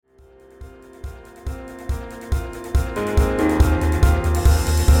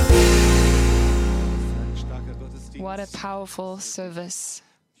What a powerful service.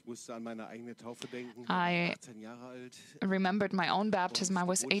 I remembered my own baptism. I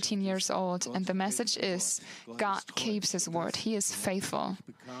was 18 years old, and the message is, God keeps His word. He is faithful.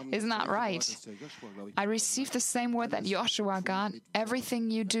 Isn't that right? I received the same word that Joshua got.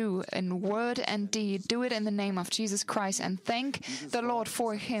 Everything you do in word and deed, do it in the name of Jesus Christ, and thank the Lord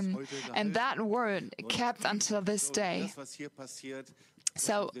for Him. And that word kept until this day.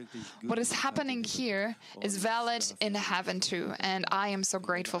 So what is happening here is valid in heaven too, and I am so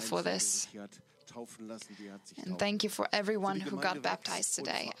grateful for this. And thank you for everyone who got baptized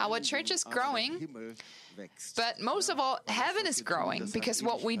today. Our church is growing, but most of all, heaven is growing, because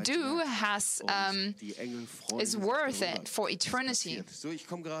what we do is worth it for eternity.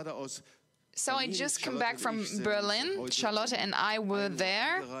 So I just come back from Berlin. Charlotte and I were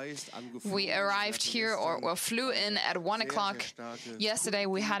there. We arrived here or flew in at 1 o'clock. Yesterday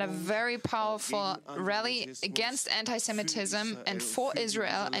we had a very powerful rally against anti-Semitism and for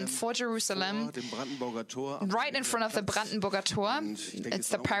Israel and for Jerusalem, right in front of the Brandenburger Tor. It's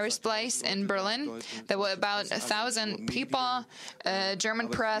the Paris place in Berlin. There were about 1,000 people, German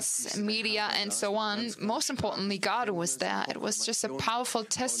press, media, and so on. Most importantly, God was there. It was just a powerful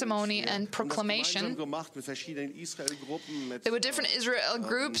testimony and proclamation. There were different Israel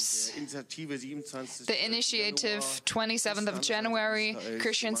groups. The Initiative 27th of January,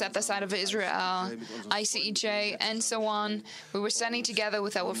 Christians at the Side of Israel, ICEJ, and so on. We were standing together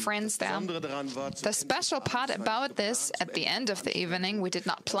with our friends there. The special part about this, at the end of the evening, we did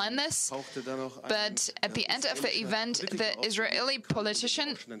not plan this, but at the end of the event, the Israeli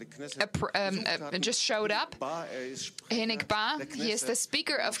politician just showed up. Hinik Bar, he is the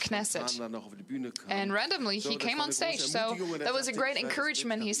Speaker of Knesset. And randomly, he came on stage. So that was a great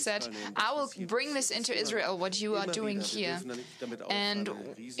encouragement. He said, I will bring this into Israel, what you are doing here. And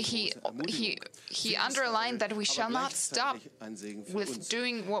he underlined that we shall not stop with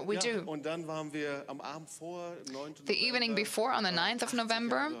doing what we do. The evening before, on the 9th of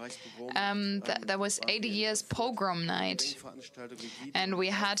November, there was 80 years pogrom night. And we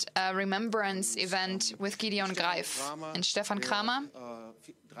had a remembrance event with Gideon Greif and Stefan Kramer.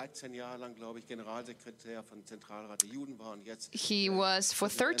 He was for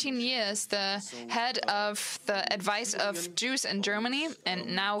 13 years the head of the advice of Jews in Germany,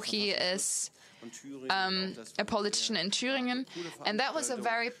 and now he is a politician in Thüringen. And that was a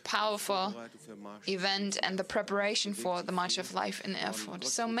very powerful event and the preparation for the March of Life in Erfurt.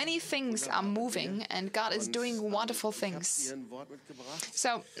 So many things are moving, and God is doing wonderful things.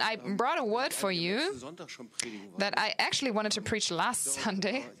 So I brought a word for you that I actually wanted to preach last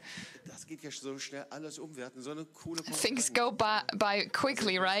Sunday. Things go by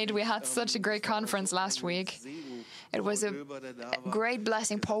quickly, right? We had such a great conference last week. It was a great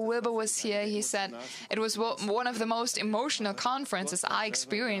blessing. Paul Wilbur was here. He said it was one of the most emotional conferences I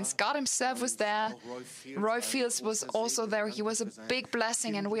experienced. God Himself was there. Roy Fields was also there. He was a big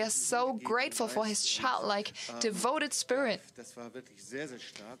blessing, and we are so grateful for his childlike, devoted spirit.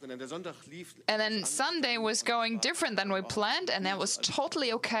 And then Sunday was going different than we planned, and that was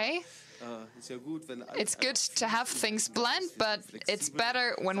totally okay. It's good to have things planned, but it's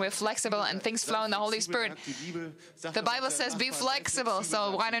better when we're flexible and things flow in the Holy Spirit. The Bible says be flexible,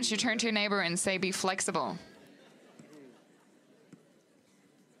 so why don't you turn to your neighbor and say be flexible?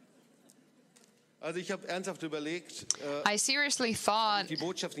 I seriously thought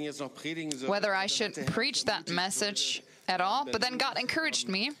whether I should preach that message at all, but then God encouraged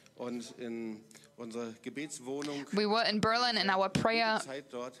me. We were in Berlin in our prayer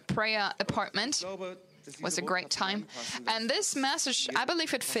apartment. It was a great time. And this message, I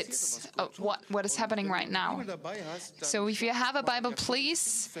believe it fits what is happening right now. So if you have a Bible,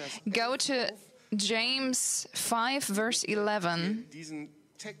 please go to James 5, verse 11.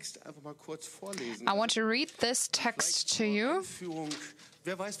 I want to read this text to you.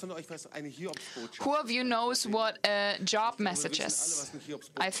 Who of you knows what a job message is?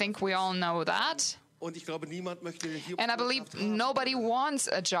 I think we all know that. And I believe nobody wants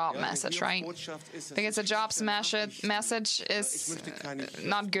a job message, right? Because a job message is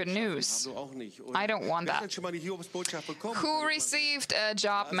not good news. I don't want that. Who received a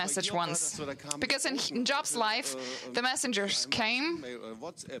job message once? Because in Job's life, the messengers came.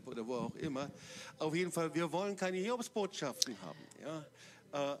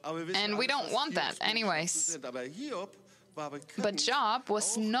 And we don't want that anyways. But Job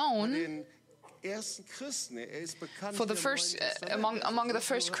was known for the first among the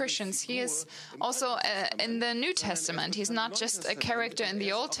first Christians. He is also in the New Testament. He's not just a character in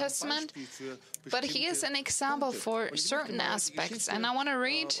the Old Testament, but he is an example for certain aspects. And I want to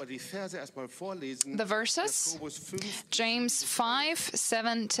read the verses. James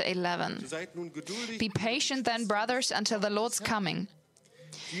 5:7-11. Be patient then, brothers, until the Lord's coming.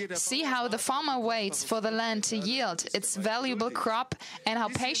 See how the farmer waits for the land to yield its valuable crop, and how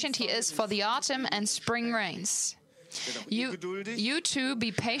patient he is for the autumn and spring rains. You too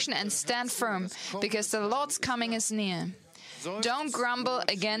be patient and stand firm, because the Lord's coming is near. Don't grumble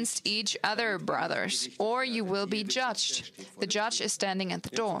against each other, brothers, or you will be judged. The judge is standing at the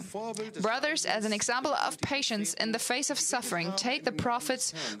door. Brothers, as an example of patience in the face of suffering, take the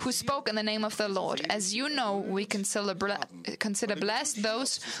prophets who spoke in the name of the Lord. As you know, we consider blessed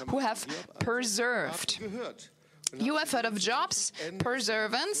those who have persevered. You have heard of Job's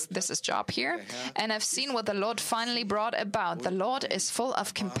perseverance, this is Job here, and have seen what the Lord finally brought about. The Lord is full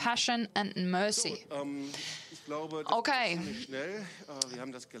of compassion and mercy. Okay,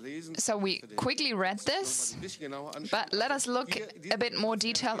 so we quickly read this, but let us look a bit more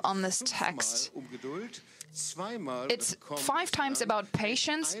detail on this text. It's 5 times about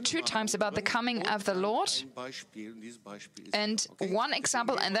patience, 2 times about the coming of the Lord, and 1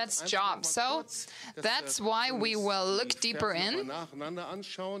 example, and that's Job. So that's why we will look deeper in.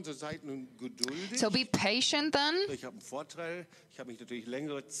 So be patient then.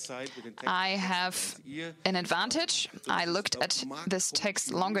 I have an advantage. I looked at this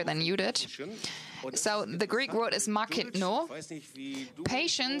text longer than you did. So the Greek word is makino.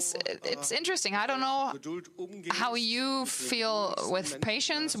 Patience, it's interesting. I don't know how you feel with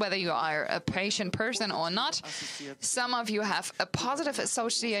patience, whether you are a patient person or not. Some of you have a positive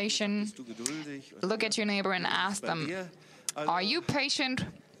association. Look at your neighbor and ask them, are you patient?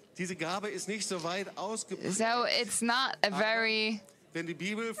 So it's not a very...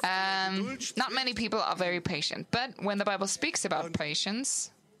 not many people are very patient. But when the Bible speaks about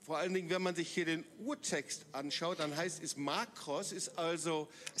patience... Vor allen Dingen, wenn man sich hier den Urtext anschaut, dann heißt es Makros ist also.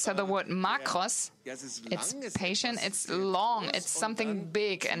 So the word makros, it's patient, it's long, it's something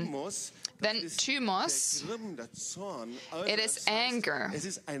big, and then thumos, it is anger.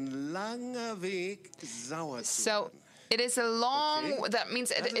 So it is a long, that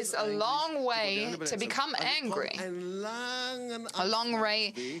means it is a long way to become angry. A long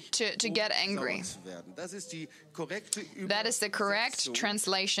way to get angry. That is the correct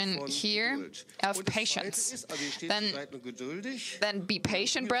translation here of patience. Then be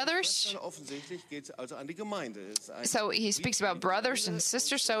patient, brothers. So he speaks about brothers and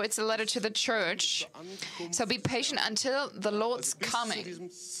sisters, so it's a letter to the church. So be patient until the Lord's coming.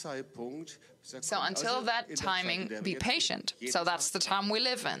 So until that timing, be patient. So that's the time we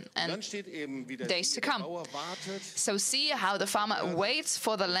live in, and days to come. So see how the farmer waits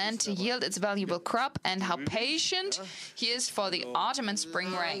for the land to yield its valuable crop, and how patient he is for the autumn and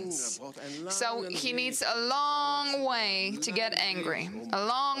spring rains. So he needs a long way to get angry, a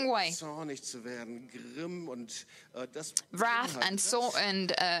long way. Wrath and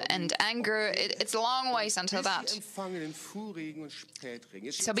anger, it's a long ways until that.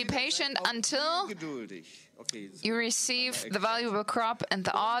 So be patient until you receive the valuable crop and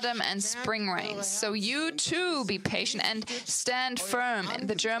the autumn and spring rains. So you too be patient and stand firm.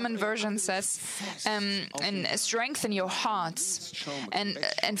 The German version says, and strengthen your hearts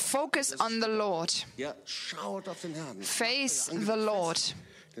and focus on the Lord. Face the Lord.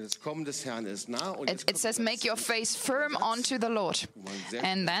 It says, make your face firm onto the Lord.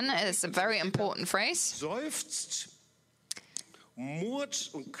 And then it's a very important phrase.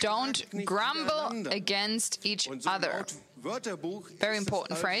 Don't grumble against each other. Very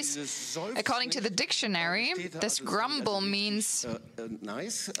important phrase. According to the dictionary, this grumble means,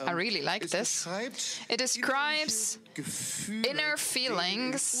 I really like this, it describes inner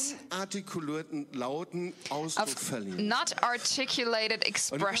feelings of not articulated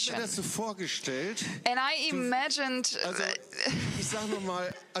expression. And I imagined...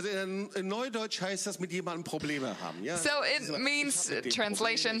 So it means,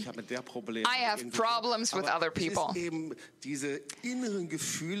 translation, I have problems with other people. These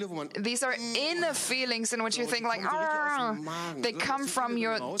are inner feelings in which you think like, they come from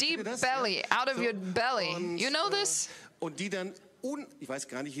your deep belly, out of your belly. You know this?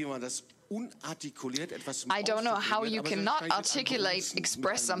 I don't know how you cannot articulate,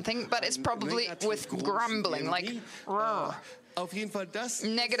 express something, but it's probably with grumbling, like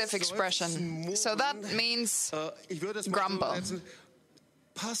negative expression. So that means grumble.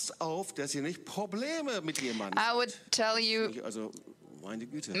 I would tell you,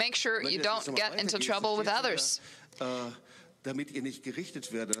 make sure you don't get into trouble with others.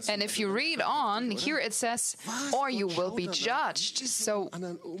 And if you read on, here it says, or you will be judged. So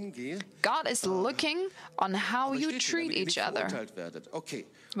God is looking on how you treat each other.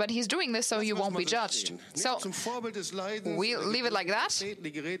 But he's doing this so you won't be judged. So we leave it like that.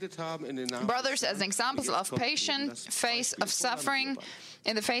 Brothers, as examples of patience, face of suffering.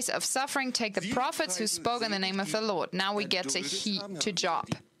 In the face of suffering, take the prophets who spoke in the name of the Lord. Now we get to Job.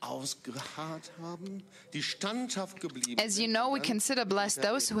 As you know, we consider blessed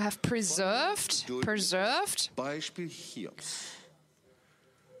those who have preserved.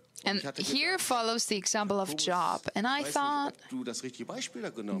 And here follows the example of Job. And I thought,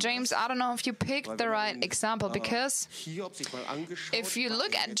 James, I don't know if you picked the right example, because if you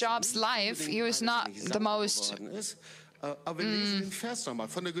look at Job's life, he was not the most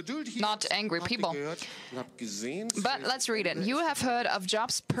not angry people. But let's read it. You have heard of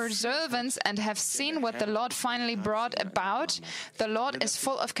Job's perseverance and have seen what the Lord finally brought about. The Lord is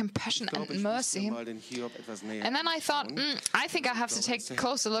full of compassion and mercy. And then I thought, I think I have to take a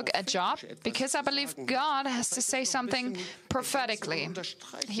closer look at Job, because I believe God has to say something prophetically.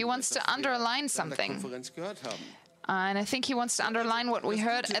 He wants to underline something. And I think he wants to underline what we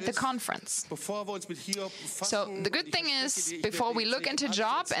heard at the conference. So the good thing is, before we look into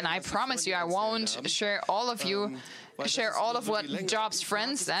Job, and I promise you I won't share all of what Job's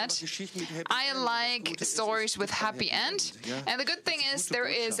friends said. I like stories with happy end. And the good thing is, there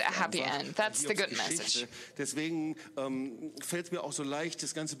is a happy end. That's the good message. Deswegen fällt es mir auch so leicht,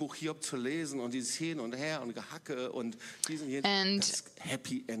 das ganze Buch Hiob zu lesen und dieses Hin und Her und Gehacke und das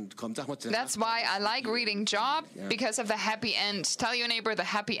Happy End kommt. That's why I like reading Job, because of the happy end. Tell your neighbor the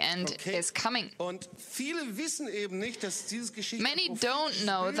happy end is coming. Und viele wissen eben nicht, dass dieses Geschichte Many don't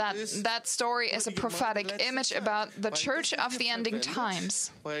know that that story is a prophetic image about the church of the ending times.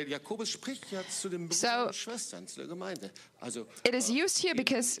 So it is used here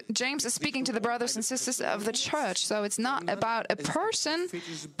because James is speaking to the brothers and sisters of the church. So it's not about a person,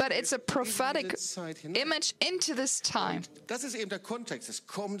 but it's a prophetic image into this time. That's the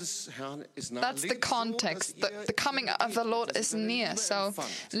context. The coming of the Lord is near. So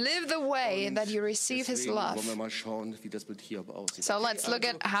live the way that you receive his love. So let's look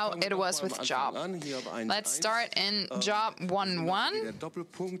at how it was with Job. Let's start in Job 1:1. Der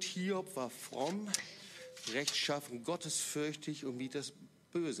Doppelpunkt Hiob war fromm, rechtschaffen, gottesfürchtig und mied das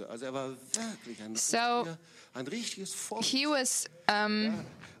Böse. Also war wirklich ein richtiges Volk. He was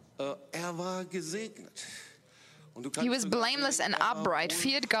war gesegnet. He was blameless and upright,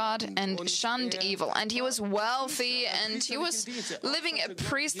 feared God and shunned evil. And he was wealthy and he was living a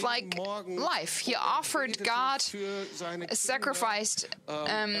priest-like life. He offered God a sacrifice.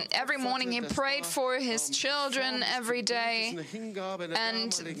 Every morning he prayed for his children every day.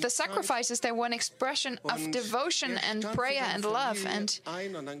 And the sacrifices, they were an expression of devotion and prayer and love.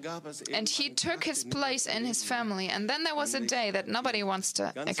 And he took his place in his family. And then there was a day that nobody wants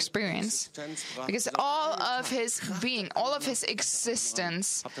to experience, because all of his being, all of his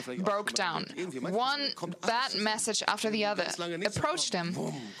existence broke down. One bad message after the other approached him.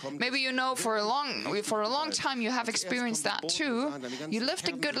 Maybe you know for a long time you have experienced that too. You lived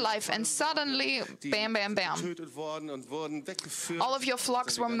a good life and suddenly, bam, bam, bam. All of your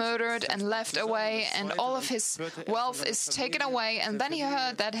flocks were murdered and left away, and all of his wealth is taken away. And then he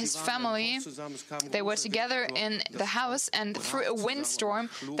heard that his family, they were together in the house, and through a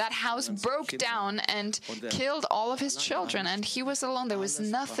windstorm, that house broke down and killed all of his children, and he was alone. There was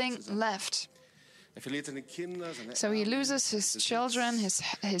nothing left. So he loses his children,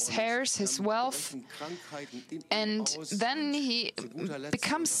 his heirs, his wealth, and then he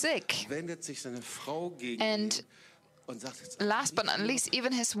becomes sick. And last but not least,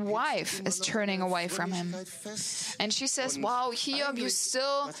 even his wife is turning away from him. And she says, wow, Hiob, you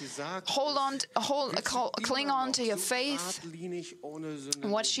still cling on to your faith.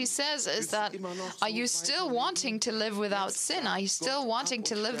 And what she says is that, are you still wanting to live without sin? Are you still wanting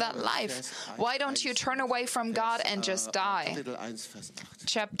to live that life? Why don't you turn away from God and just die?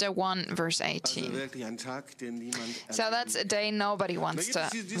 Chapter 1, verse 18. So that's a day nobody wants to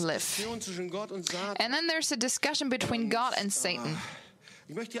live. And then there's a discussion between God and Satan.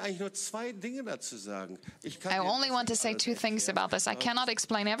 I only want to say two things about this. I cannot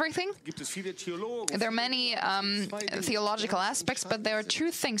explain everything. There are many theological aspects, but there are two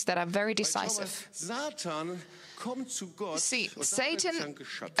things that are very decisive. See, Satan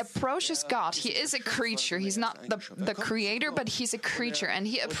approaches God. He is a creature. He's not the creator, but he's a creature. And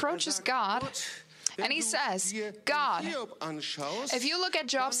he approaches God and he says, God, if you look at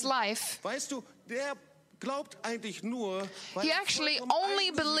Job's life, He actually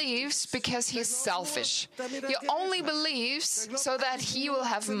only believes because he's selfish. He only believes so that he will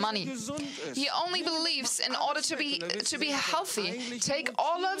have money. He only believes in order to be healthy. Take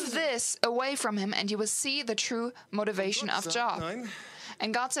all of this away from him and you will see the true motivation of Job.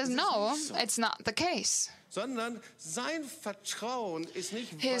 And God says, no, it's not the case.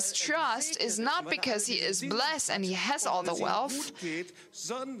 His trust is not because he is blessed and he has all the wealth,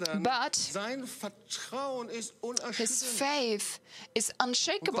 but his faith is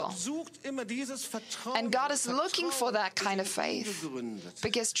unshakable. And God is looking for that kind of faith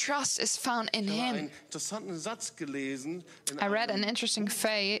because trust is found in him. I read an interesting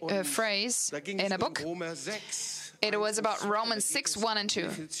phrase in a book. It was about Romans 6, 1 and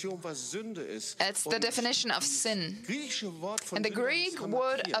 2. It's the definition of sin. And the Greek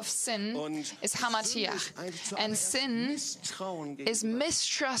word of sin is hamartia. And sin is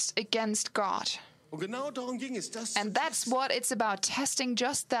mistrust against God. And that's what it's about, testing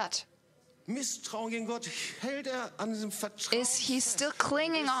just that. Is he still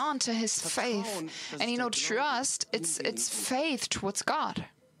clinging on to his faith? And trust, it's faith towards God.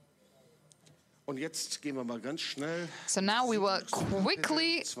 So now we will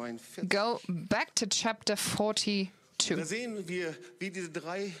quickly go back to chapter 42.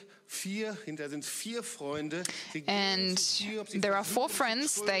 And there are 4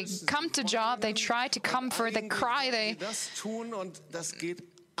 friends. They come to Job, they try to comfort, they cry,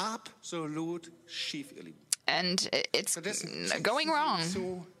 and it's going wrong.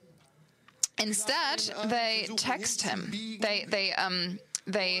 Instead, they text him.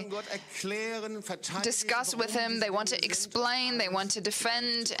 They discuss with him, they want to explain, they want to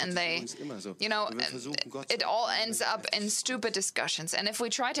defend, and it all ends up in stupid discussions. And if we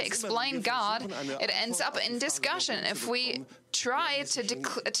try to explain God, it ends up in discussion. If we try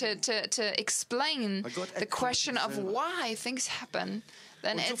to explain the question of why things happen,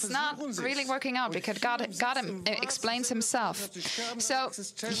 then it's not really working out because God explains himself. So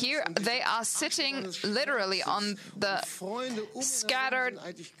here they are sitting literally on the scattered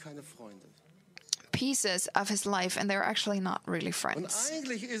pieces of his life, and they're actually not really friends.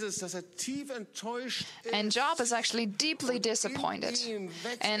 And Job is actually deeply disappointed.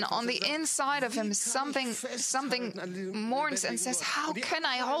 And on the inside of him, something mourns and says, how can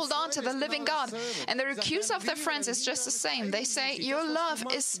I hold on to the living God? And the accuse of their friends is just the same. They say, your love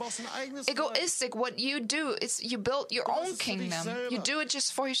is egoistic. What you do is you build your own kingdom. You do it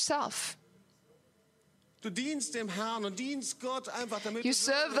just for yourself. You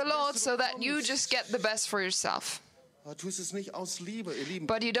serve the Lord so that you just get the best for yourself.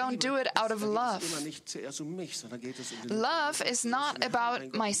 But you don't do it out of love. Love is not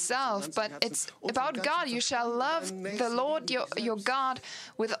about myself, but it's about God. You shall love the Lord your God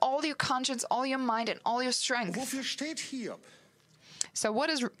with all your conscience, all your mind, and all your strength. So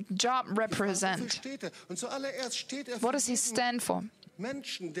what does Job represent? What does he stand for?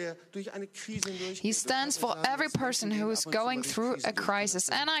 He stands for every person who is going through a crisis.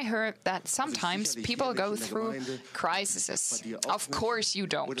 And I heard that sometimes people go through crises. Of course you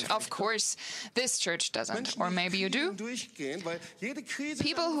don't. Of course this church doesn't. Or maybe you do.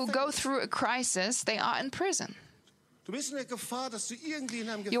 People who go through a crisis, they are in prison.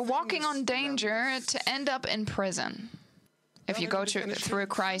 You're walking on danger to end up in prison. If you go through a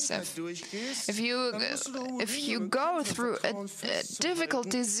crisis, if you go through a difficult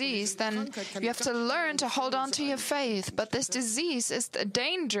disease, then you have to learn to hold on to your faith. But this disease is a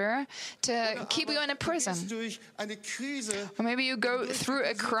danger to keep you in a prison. Or maybe you go through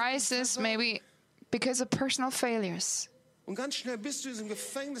a crisis, maybe because of personal failures. And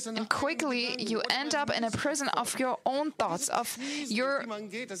quickly you end up in a prison of your own thoughts, of your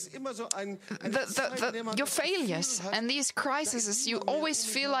failures. And these crises, you always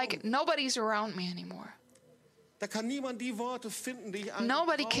feel like nobody's around me anymore.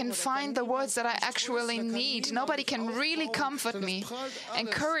 Nobody can find the words that I actually need. Nobody can really comfort me,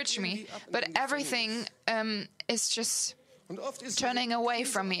 encourage me. But everything is just turning away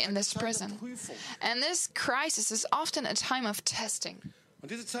from me in this prison. And this crisis is often a time of testing. And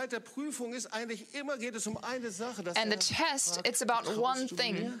the test, it's about one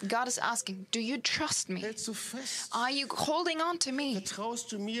thing. God is asking, do you trust me? Are you holding on to me?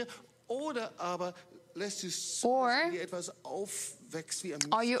 Or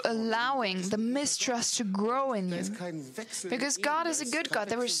are you allowing the mistrust to grow in you? Because God is a good God.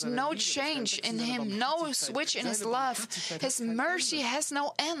 There is no change in Him, no switch in His love. His mercy has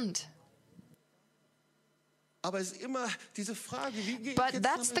no end. But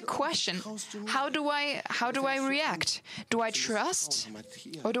that's the question. How do I react? Do I trust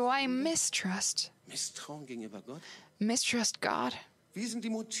or do I mistrust? Misstrauen gegenüber Gott? Mistrust God? Wie sind die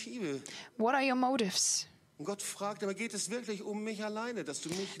Motive? What are your motives? Und Gott fragt immer, geht es wirklich um mich alleine, dass du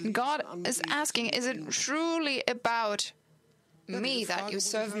mich liebst? God is asking, is it truly about me, that you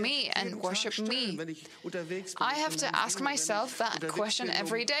serve me and worship me? I have to ask myself that question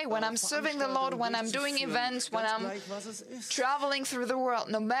every day when I'm serving the Lord, when I'm doing events, when I'm traveling through the world,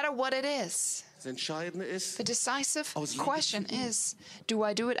 no matter what it is. The decisive question is, do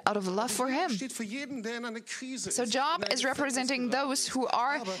I do it out of love for Him? So Job is representing those who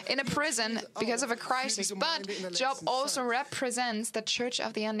are in a prison because of a crisis, but Job also represents the church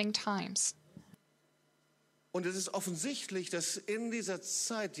of the ending times. Und es ist offensichtlich, dass in dieser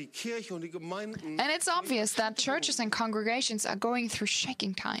Zeit die Kirche und die Gemeinden And it's obvious that churches and congregations are going through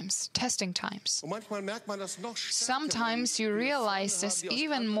shaking times, testing times. und manchmal merkt man das noch stärker, Sometimes you realize this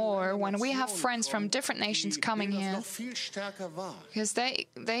even more when we have friends from different nations coming here, noch viel stärker wahr. because they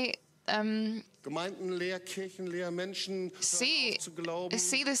Gemeinden leer, Kirchen leer, Menschen see zu glauben,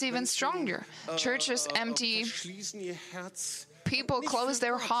 this even stronger. Churches empty, verschließen ihr Herz. people close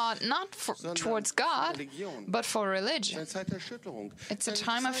their heart not towards God, but for religion. Eine Zeit der Erschütterung. It's a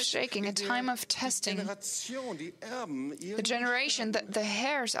time of shaking, a time of testing. Generation, die Erben, The generation, the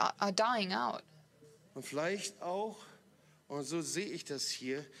heirs are dying out. und vielleicht auch, und so sehe ich das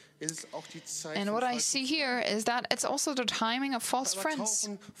hier, ist es auch die Zeit And von what I falschen see here is that it's also the timing of false Aber friends.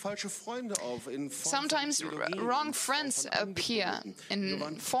 tauchen falsche Freunde auf in Form Sometimes von Theologien, wrong in Form friends von appear Angeboten, in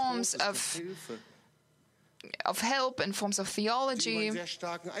gewandten forms Trostes of und Hilfe. help, in forms of Die üben einen theology, sehr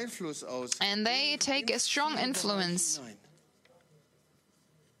starken Einfluss aus. and they take a strong influence. Hinein.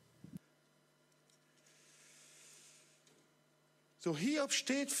 So, Hiob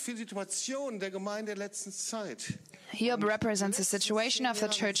steht für die Situation der Gemeinde der letzten Zeit. Hiob represents the situation of the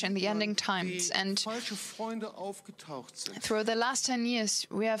church in the ending times, and falsche Freunde aufgetaucht sind. through the last 10 years,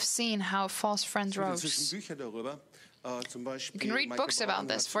 we have seen how false friends Es gibt inzwischen rose. Bücher darüber. Zum Beispiel You can read Michael books about Brown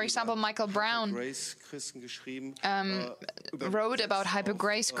this. hat For example, über Michael Brown Grace Christen geschrieben, wrote about Hyper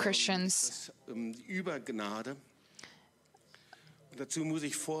Grace auf, Christians. die Übergnade. Und dazu muss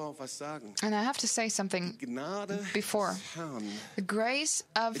ich vorher was sagen. And I have to say something Gnade before. des Herrn The grace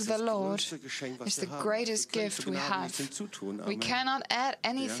of ist the das Lord größte Geschenk, was is the wir haben. greatest Wir können zur gift we Gnade have. nichts hinzutun. We Amen. cannot add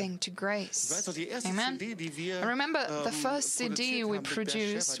anything to Ich grace. weiß noch, die erste Amen. CD, die wir I remember the first CD we produziert haben mit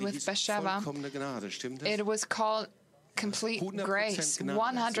produced die with hieß Bathsheba. Vollkommene Gnade, stimmt das? It was called Complete 100% Grace, Gnade,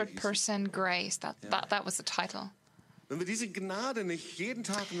 100% Grace. That was the title. Wenn wir diese Gnade nicht jeden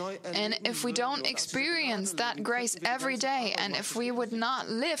Tag neu And erleben if we würden don't und aus dieser experience Gnade that leben, grace könnten wir die every ganze day, Arbeit and machen. if we would not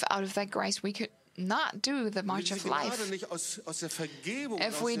live out of that grace, we could not do the Wenn wir march diese of Gnade life. nicht aus der Vergebung,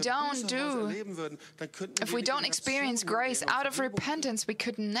 If aus we der don't Buße heraus do- erleben würden, dann könnten If wir we die don't experience Generationen grace gehen und out of Vergebung repentance, we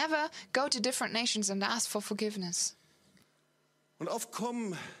could never go to different nations and ask for forgiveness. Und oft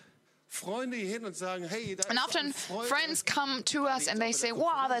kommen Freunde hier hin und sagen, hey, da And ist so eine often Freude. friends come to us and they say,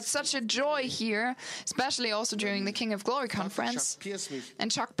 wow, that's such a joy here, especially also during the King of Glory conference. Chuck Pierce mich.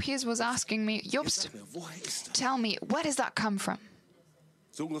 And Chuck Pierce was asking me, Jobst, Sag mir, woher ist das? tell me, where does that come from?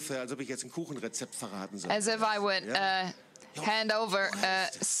 So ungefähr, als ob ich jetzt ein Kuchenrezept verraten soll. As if I would hand over a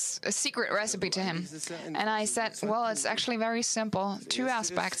secret recipe to him. And I said, well, it's actually very simple. Two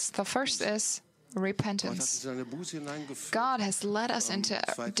aspects. The first is Gott hat repentance. uns in eine Buße hineingeführt. God has led us into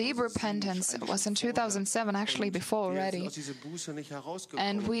deep repentance. It was in 2007, actually before Wir sind already. aus dieser Buße nicht herausgekommen.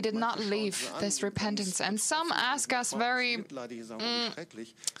 And we did not Manche leave schauen this sie an, repentance. ganz And some betroffen, ask us machen very, mitleidig und sagen, wie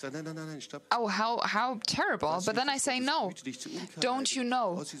schrecklich. Ich sage, nein, stopp. oh, how terrible. But then I say, no, don't you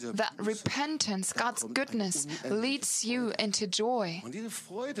know that repentance, God's goodness, leads you into joy? Und diese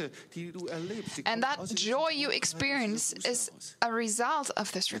Freude, die du erlebst, die And kommt that aus dieser joy you Buße experience is heraus. a result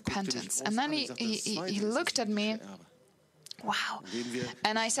of this repentance. And then he looked at me, wow.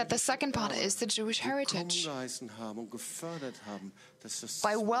 And I said, the second part is the Jewish heritage. Geheißen haben und gefördert haben, dass das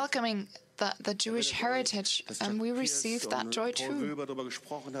By welcoming the Jewish heritage, and we received that joy too.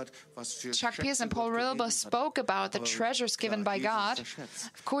 Chuck Pierce and Paul Wilbur spoke about the treasures given by God.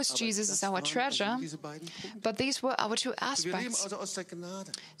 Of course, Jesus is our treasure, but these were our two aspects.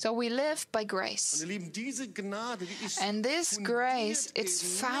 So we live by grace. And this grace, it's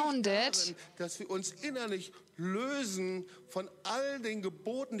founded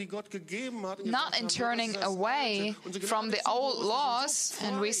not in turning away from the old laws,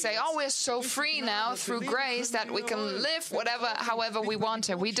 and we say, oh, we're so free now through grace that we can live however we want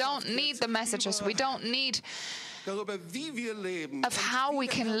to. We don't need the messages. We don't need of how we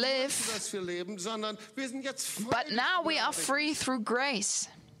can live. But now we are free through grace.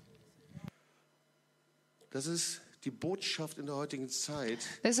 Das ist This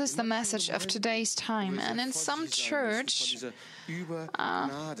is the message of today's time. And in some church,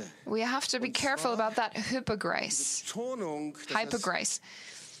 we have to be careful about that hypergrace.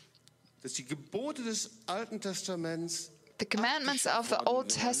 The commandments of the Old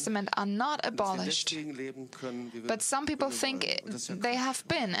Testament are not abolished, but some people think they have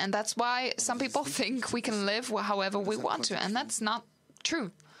been, and that's why some people think we can live however we want to, and that's not true.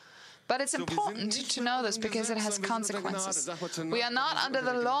 But it's important to know this because it has consequences. We are not under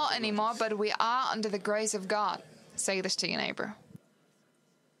the law anymore, but we are under the grace of God. Say this to your neighbor.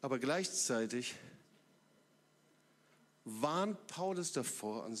 Aber gleichzeitig warnt Paulus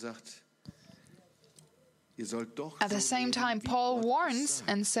davor und sagt, at the same time, Paul warns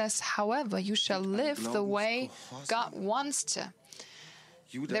and says, however, you shall live the way God wants to.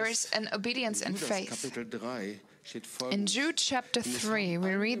 There is an obedience and faith. In Jude chapter 3,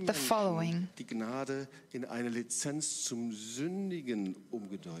 we read the following.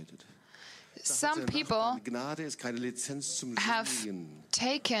 Some people have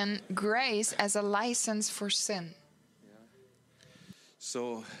taken grace as a license for sin.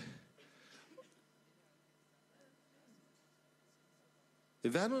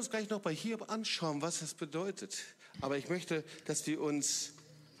 Wir werden uns gleich noch bei Hiob anschauen, was das bedeutet. Aber ich möchte, dass wir uns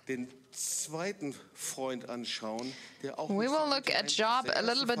den zweiten Freund anschauen, der auch We will look at Job a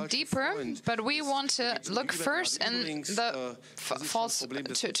little bit deeper, but we want to look first in the false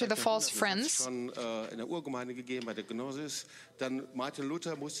to the false friends. In der Urgemeinde gegeben bei der Gnosis. Dann Martin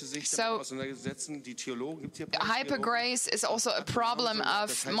Luther musste sich damit auseinandersetzen. Die Theologen gibt hier hypergrace is also a problem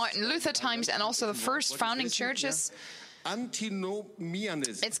of Martin Luther times and also the first founding churches.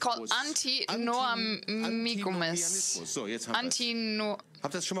 It's called Antinomianismus. So, jetzt habt ihr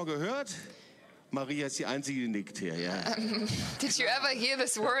das schon mal gehört? Maria ist die Einzige, die nickt hier. Ja. Did you ever hear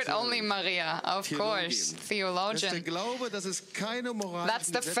this word? Only Maria, of course, theologian. That's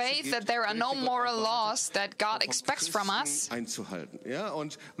the faith that there are no moral laws that God expects from us. Einzuhalten. Ja,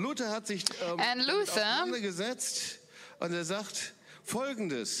 und Luther hat sich and Luther, auseinandergesetzt und sagt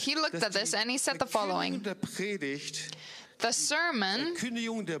Folgendes. He looked at this and he said the following. The sermon,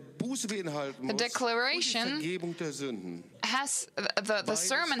 the declaration, the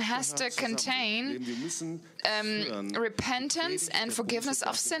sermon has to contain repentance and forgiveness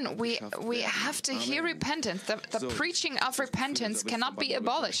of sin. We have to hear repentance. The preaching of repentance cannot be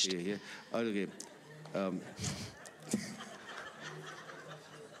abolished.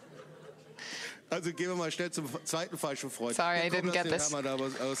 Also gehen wir mal schnell zum zweiten falschen Freund. Sorry, I didn't get this.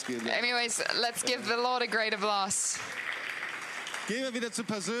 Anyways, let's give the Lord a great applause. Gehen wir wieder zu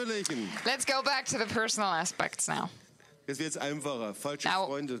persönlichen. Let's go back to the personal aspects now. Das wird jetzt einfacher. Falsche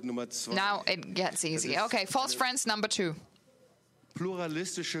Freunde Nummer 2. Now it gets easy. Okay, false friends number 2.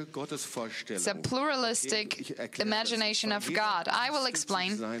 Pluralistische Gottesvorstellung. It's a pluralistic imagination of God. I will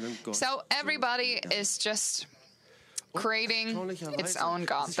explain. So everybody is just creating its own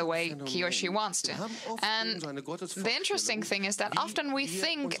God the way he or she wants to. And the interesting thing is that often we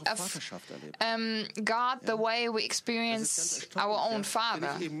think of God the way we experience our own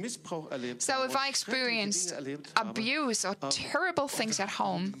Father. So if I experienced abuse or terrible things at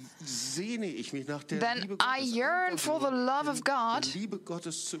home, then I yearn for the love of God and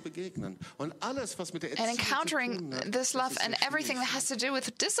encountering this love and everything that has to do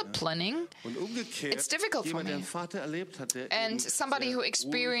with disciplining, it's difficult for me. And somebody who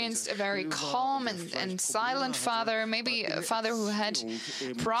experienced a very calm and silent father, maybe a father who had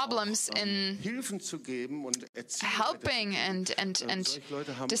problems in helping and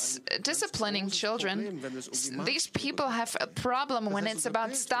disciplining children, these people have a problem when it's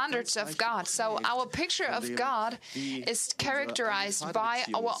about standards of God. So our picture of God is characterized by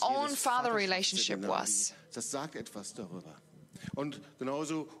our own father relationship was. Das sagt etwas darüber. Und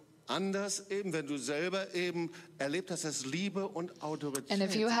genauso anders eben, wenn du selber eben erlebt hast, dass Liebe und Autorität. And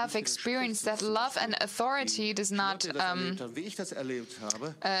if you have experienced that love and authority does not wie ich das erlebt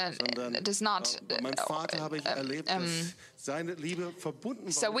habe, mein Vater habe ich erlebt, dass seine Liebe verbunden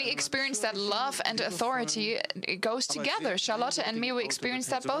war. So we experienced that love and authority, it goes together. Charlotte and me, we experienced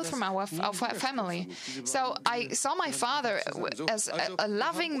that both from our family. So I saw my father as a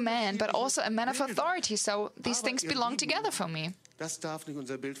loving man, but also a man of authority. So these things belong together for me.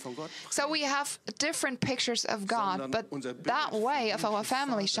 So we have different pictures of God, but that way of our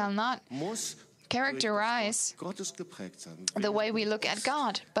family shall not characterize the way we look at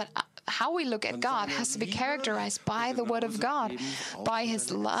God. But how we look at God has to be characterized by the Word of God, by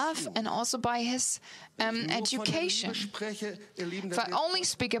His love, and also by His education. If I only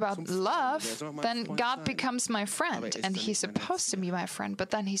speak about love, then God becomes my friend, and He's supposed to be my friend, but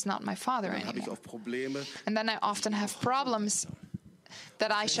then He's not my Father anymore. And then I often have problems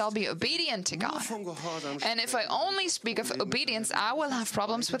that I shall be obedient to God. And if I only speak of obedience, I will have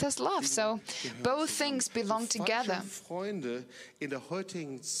problems with His love. So both things belong together.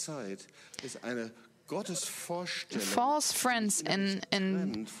 False friends in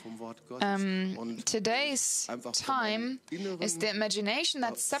today's time is the imagination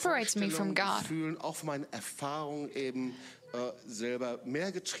that separates me from God.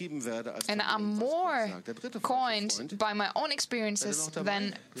 And I'm more coined by my own experiences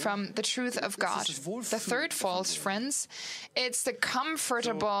than from the truth of God. The third false friends, it's the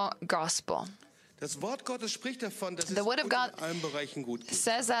comfortable gospel. The Word of God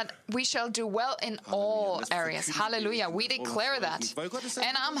says that we shall do well in all areas. Hallelujah. We declare that.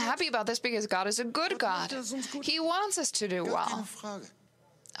 And I'm happy about this because God is a good God. He wants us to do well.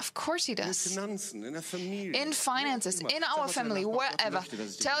 Of course He does. In finances, in our family, wherever.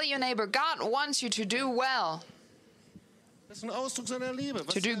 Tell your neighbor, God wants you to do well.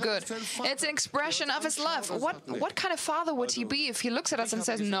 To do good. It's an expression of His love. What kind of father would He be if He looks at us and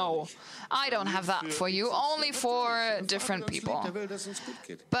says, no, I don't have that for you, only for different people.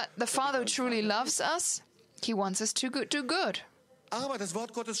 But the Father who truly loves us, He wants us to do good. Aber das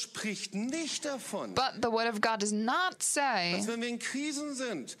Wort Gottes spricht nicht davon, But the Word of God does not say, dass wenn wir in Krisen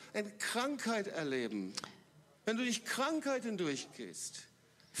sind, eine Krankheit erleben, wenn du durch Krankheiten durchgehst,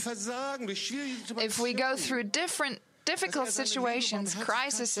 Versagen, durch schwierige Situationen, if we go through difficult situations,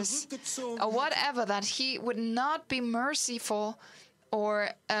 crises, or whatever, that He would not be merciful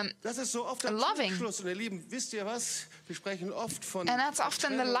or loving. And that's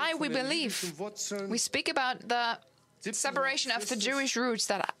often the lie we believe. We speak about the separation of the Jewish roots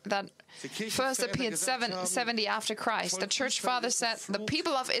that first appeared 70 after Christ. The church father said the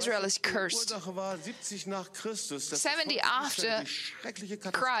people of Israel is cursed. 70 after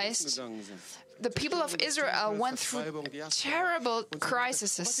Christ, the people of Israel went through terrible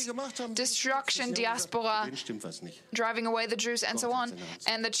crises, destruction, diaspora, driving away the Jews, and so on.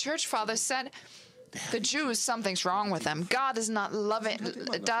 And the church father said, the Jews, something's wrong with them. God does not love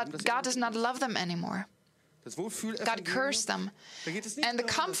them anymore. God cursed them. And the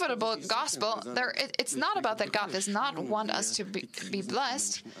comfortable gospel, it's not about that God does not want us to be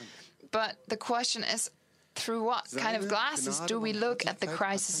blessed, but the question is, through what kind of glasses do we look at the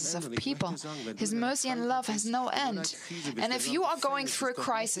crises of people? His mercy and love has no end. And if you are going through a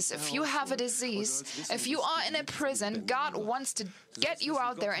crisis, if you have a disease, if you are in a prison, God wants to get you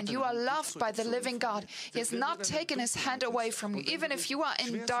out there, and you are loved by the living God. He has not taken His hand away from you. Even if you are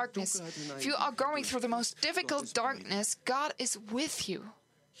in darkness, if you are going through the most difficult darkness, God is with you.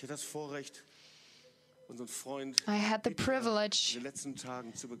 I had the privilege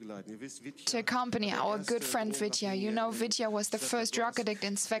to accompany our good friend Vitya. You know, Vitya was the first drug addict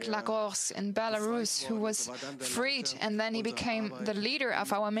in Svetlogorsk in Belarus who was freed, and then he became the leader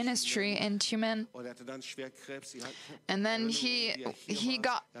of our ministry in Tyumen. And then he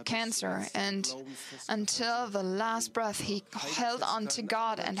got cancer, and until the last breath he held on to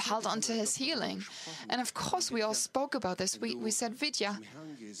God and held on to His healing. And of course we all spoke about this. We said, Vitya,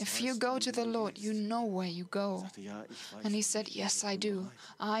 if you go to the Lord, you know where you go. And he said, yes, I do.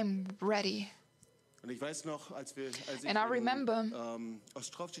 I'm ready. And I remember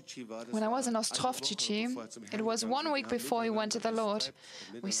when I was in Ostrovčići, it was 1 week before we went to the Lord.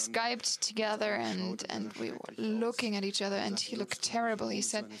 We Skyped together and we were looking at each other, and he looked terrible. He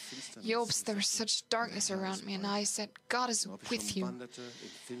said, Jobs, there's such darkness around me. And I said, God is with you.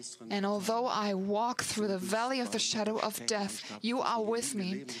 And although I walk through the valley of the shadow of death, you are with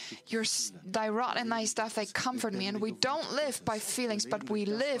me. Thy rod and thy staff, they comfort me. And we don't live by feelings, but we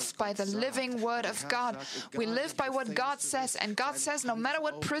live by the living word of God. We live by what God says, and God says no matter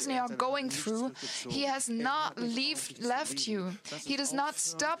what prison you are going through, He has not left you. He does not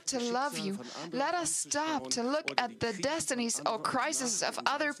stop to love you. Let us stop to look at the destinies or crises of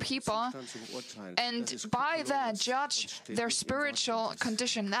other people and by that judge their spiritual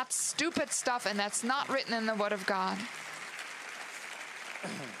condition. That's stupid stuff, and that's not written in the Word of God.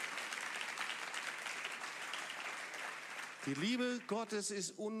 The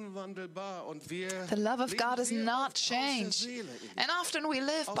love of God is not changed. And often we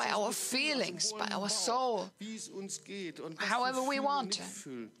live by our feelings, by our soul, however we want to.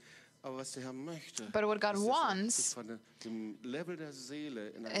 But what God wants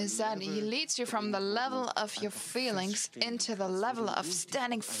is that He leads you from the level of your feelings into the level of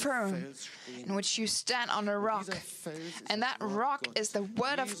standing firm, in which you stand on a rock. And that rock is the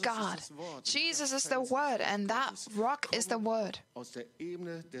Word of God. Jesus is the Word, and that rock is the Word.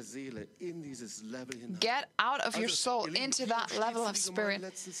 Get out of your soul into that level of spirit.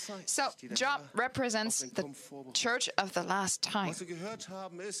 So Job represents the church of the last time.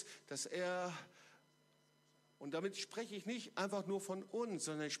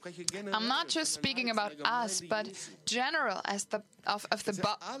 I'm not just speaking about us, but general as of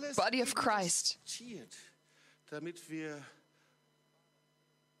the body of Christ.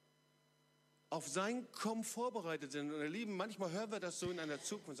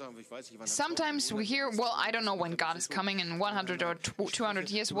 Sometimes we hear, well, I don't know when God is coming in 100 or 200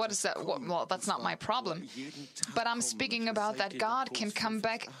 years. What is that? Well, that's not my problem. But I'm speaking about that God can come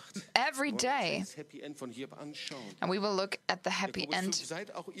back every day. And we will look at the happy end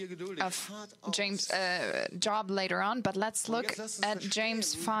of Job later on. But let's look at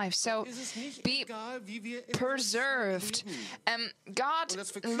James 5. So be preserved. God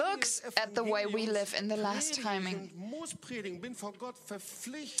looks at the way we live in the last timing.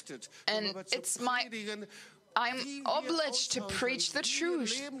 And I'm obliged to preach the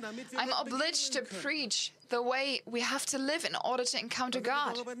truth. I'm obliged to preach the way we have to live in order to encounter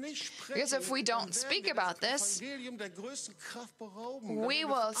God. Because if we don't speak about this, we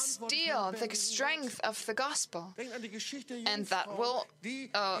will steal the strength of the gospel. And that will,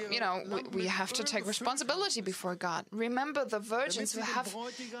 we have to take responsibility before God. Remember the virgins who have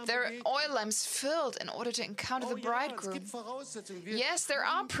their oil lamps filled in order to encounter the bridegroom. Yes, there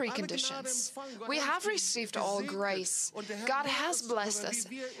are preconditions. We have received all grace. God has blessed us.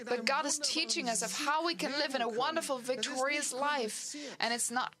 But God is teaching us of how we can live in a wonderful, victorious life. And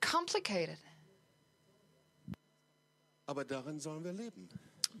it's not complicated.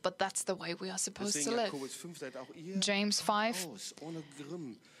 But that's the way we are supposed to live. James 5.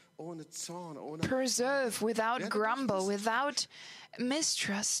 Preserve without grumble, without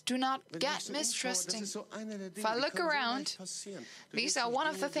mistrust. Do not get mistrusting. If I look around, these are one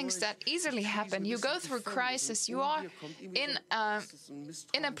of the things that easily happen. You go through crisis. You are in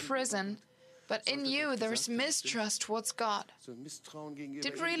a prison. But in you, there's mistrust towards God.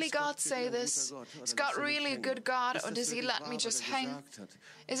 Did really God say this? Is God really a good God, or does He let me just hang?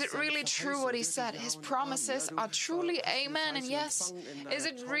 Is it really true what He said? His promises are truly amen and yes. Is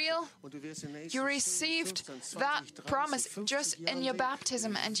it real? You received that promise just in your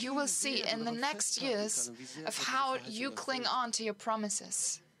baptism, and you will see in the next years of how you cling on to your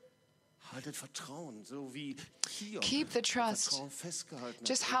promises. Keep the trust,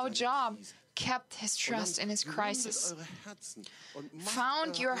 just how Job kept his trust in his crisis.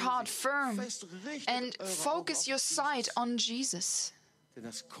 Found your heart firm and focus your sight on Jesus.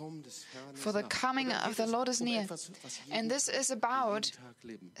 For the coming of the Lord is near. And this is about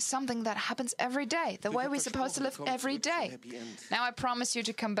something that happens every day, the way we're supposed to live every day. Now I promise you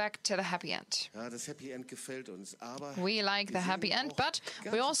to come back to the happy end. We like the happy end, but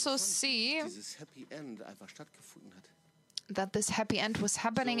we also see that this happy end was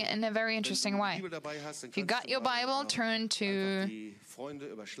happening in a very interesting way. If you got your Bible, turn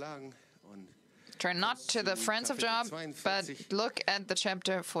not to the friends of Job, but look at the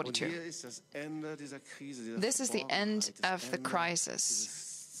chapter 42. This is the end of the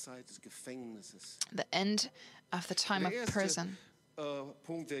crisis, the end of the time of prison. And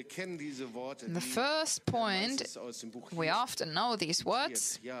the first point, we often know these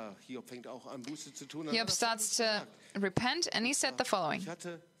words. Job starts to repent, and he said the following.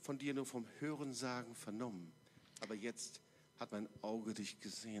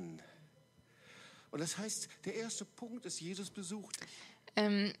 Und das heißt, der erste Punkt ist, Jesus besucht dich.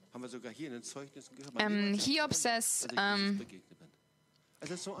 Haben wir sogar hier in den Zeugnissen gehört. Hiob says, es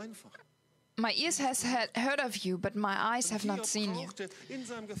ist so einfach. My ears has heard of you, but my eyes have not seen you.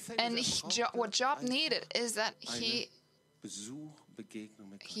 And what Job needed is that he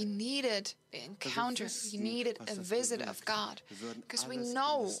needed an encounter, he needed a visit of God. Because we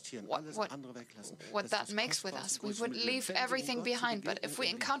know what that makes with us. We would leave everything behind, but if we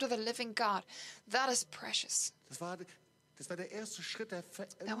encounter the living God, that is precious. That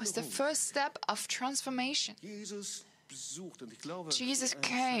was the first step of transformation. Jesus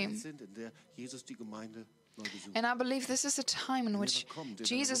came. And I believe this is a time in which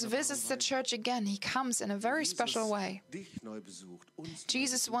Jesus visits the church again. He comes in a very special way.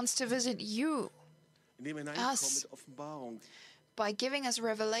 Jesus wants to visit you, us, by giving us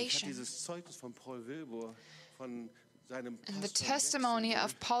revelation. And the testimony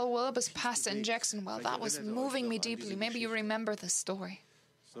of Paul Wilbur's pastor in Jacksonville, that was moving me deeply. Maybe you remember this story.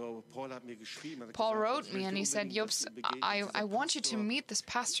 Paul wrote me and he said, Jobs, I want you to meet this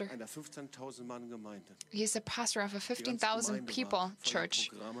pastor. He's the pastor of a 15,000 people church.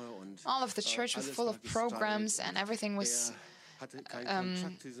 All of the church was full of programs and everything was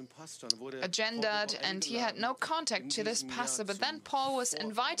agendaed, and he had no contact to this pastor. But then Paul was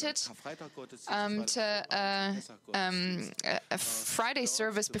invited to a Friday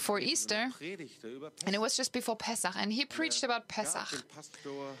service before Easter, and it was just before Pesach, and he preached about Pesach.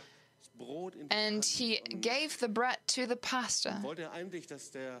 And he gave the bread to the pastor.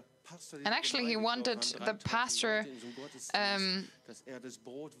 And actually, he wanted the pastor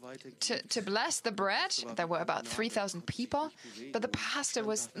to bless the bread. There were about 3,000 people, but the pastor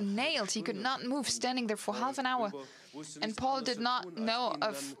was nailed. He could not move, standing there for half an hour. And Paul did not know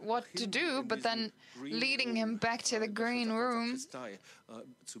of what to do, but then leading him back to the green room.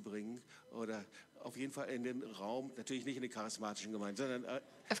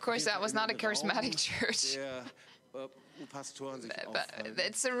 Of course, that was not a charismatic church. But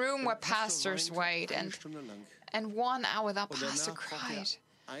it's a room where pastors wait, and 1 hour that pastor cried.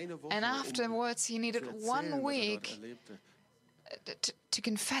 And afterwards, he needed 1 week to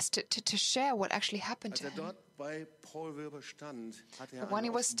confess, to share what actually happened to him. When he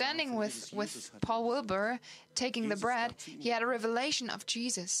was standing with Paul Wilbur, taking the bread, he had a revelation of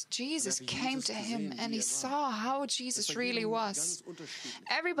Jesus. Jesus came to him and he saw how Jesus really was.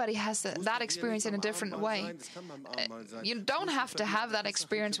 Everybody has that experience in a different way. You don't have to have that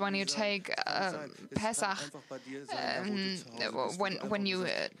experience when you take Pesach, when you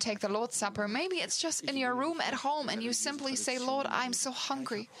take the Lord's Supper. Maybe it's just in your room at home and you simply say, Lord, I'm so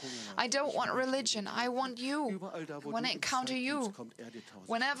hungry. I don't want religion. I want you. When I encounter you,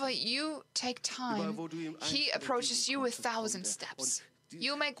 whenever you take time, He approaches you with 1,000 steps.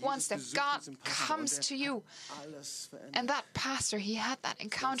 You make 1 step, God comes to you. And that pastor, he had that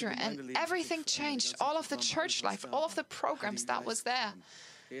encounter, and everything changed. All of the church life, all of the programs that was there.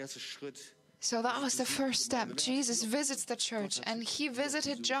 So that was the first step. Jesus visits the church, and He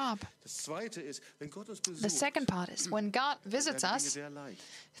visited Job. The second part is, when God visits us,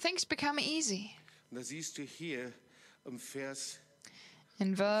 things become easy.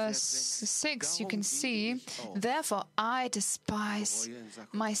 In verse 6, you can see, therefore I despise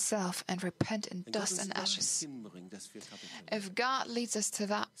myself and repent in dust and ashes. If God leads us to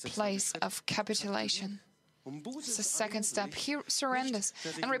that place of capitulation, it's the second step. He surrenders.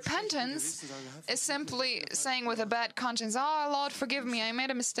 And repentance is simply saying with a bad conscience, oh, Lord, forgive me, I made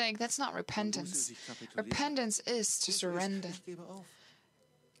a mistake. That's not repentance. Repentance is to surrender.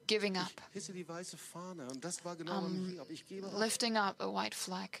 Giving up. Lifting up a white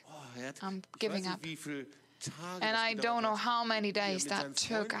flag. I'm giving up. And I don't know how many days that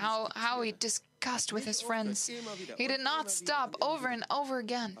took, how he discussed with his friends. He did not stop over and over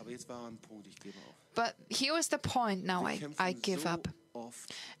again. But here was the point, now I give up.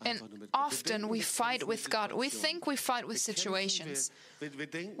 And often we fight with God. We think we fight with situations.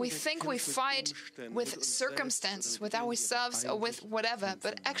 We think we fight with circumstances, with ourselves or with whatever,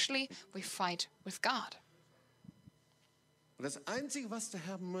 but actually we fight with God.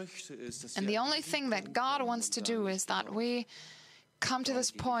 And the only thing that God wants to do is that we come to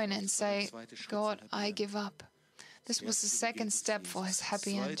this point and say, God, I give up. This was the second step for His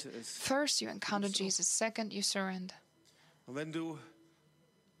happy end. First, you encounter Jesus. Second, you surrender.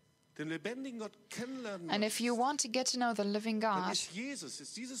 And if you want to get to know the living God,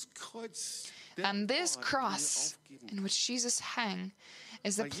 and this cross in which Jesus hung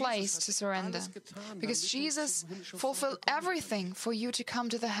is the place to surrender. Because Jesus fulfilled everything for you to come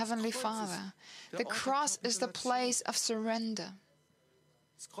to the Heavenly Father. The cross is the place of surrender.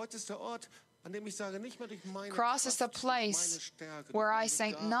 Cross is the place where I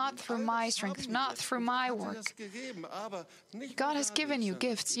say, not through my strength, not through my work. God has given you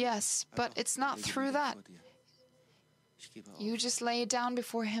gifts, yes, but it's not through that. You just lay it down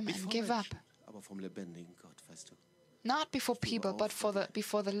before Him and give up. Not before people, but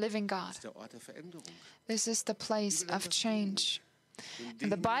before the living God. This is the place of change.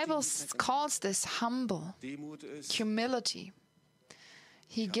 And the Bible calls this humble, humility.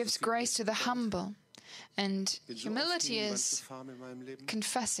 He gives grace to the humble. And humility is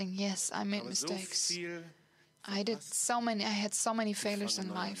confessing, yes, I made mistakes. I had so many failures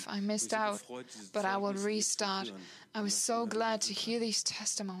in life. I missed out, but I will restart. I was so glad to hear these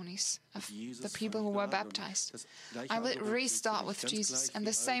testimonies of the people who were baptized. I will restart with Jesus. And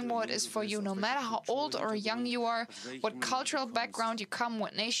the same word is for you. No matter how old or young you are, what cultural background you come,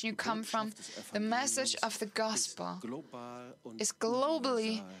 what nation you come from, the message of the gospel is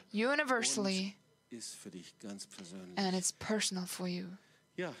globally, universally, and it's personal for you.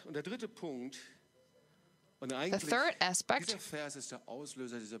 The third aspect,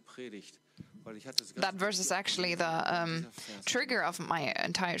 that verse is actually the trigger of my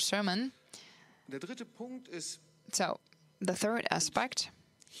entire sermon. So, the third aspect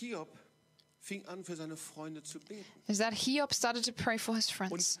is that Hiob started to pray for his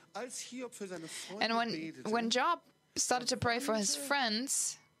friends. And when Job started to pray for his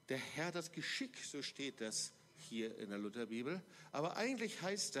friends,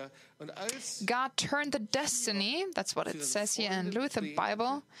 God turned the destiny, that's what it says here in Luther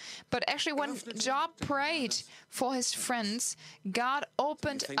Bible, but actually when Job prayed for his friends, God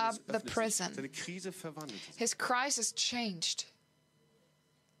opened up the prison. His crisis changed.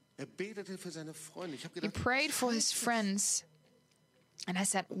 He prayed for his friends. And I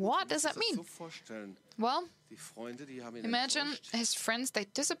said, what does that mean? Well, imagine his friends, they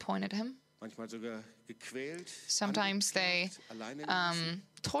disappointed him. Sometimes they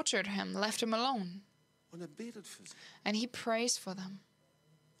tortured him, left him alone. And he prays for them.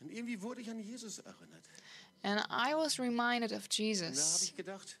 And I was reminded of Jesus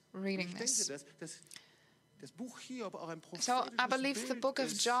reading this. So I believe the book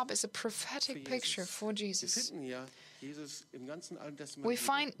of Job is a prophetic picture for Jesus. We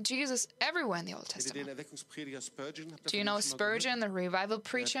find Jesus everywhere in the Old Testament. Do you know Spurgeon, the revival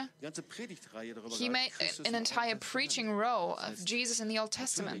preacher? He made an entire preaching row of Jesus in the Old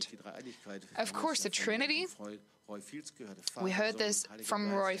Testament. Of course, the Trinity. We heard this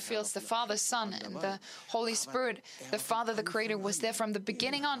from Roy Fields, the Father, Son, and the Holy Spirit. The Father, the Creator, was there from the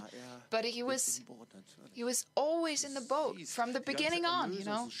beginning on, but He was always in the boat from the beginning on, you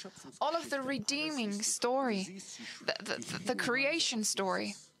know. All of the redeeming story, the creation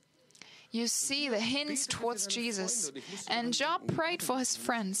story. You see the hints towards Jesus. And Job prayed for his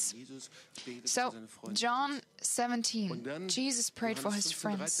friends. So, John 17, Jesus prayed for his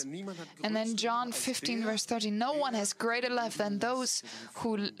friends. And then John 15, verse 30, no one has greater love than those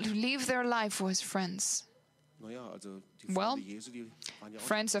who leave their life for his friends. Well,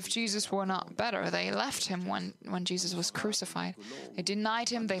 friends of Jesus were not better. They left him when Jesus was crucified. They denied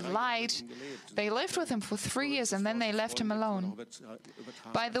him, they lied. They lived with him for 3 years and then they left him alone.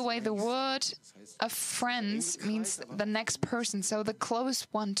 By the way, the word of friends means the next person, so the close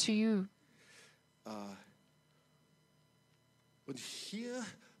one to you.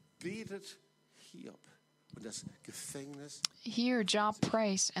 Here Job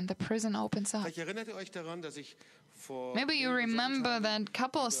prays and the prison opens up. Maybe you remember that a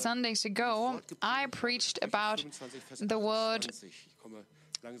couple of Sundays ago I preached about the word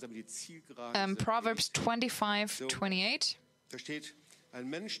Proverbs 25:28. Ein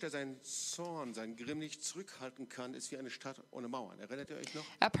Mensch, der seinen Zorn, seinen Grimm nicht zurückhalten kann, ist wie eine Stadt ohne Mauern. Erinnert ihr euch noch?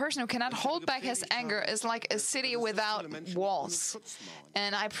 A person who cannot hold back his anger is like a city without walls.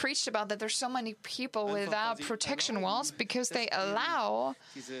 And I preached about that there's so many people without protection walls because they allow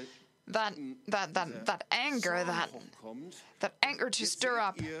that anger to stir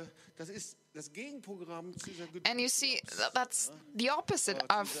up. And you see, that's the opposite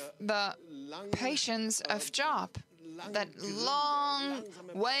of the patience of Job. That long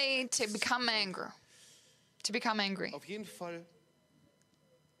way to become angry. Auf jeden Fall,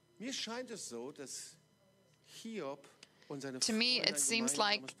 mir scheint es so, dass Hiob und seine To me, it seems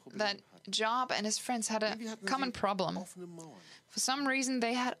like that Job and his friends had a common problem. For some reason,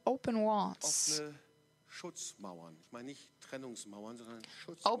 they had open walls.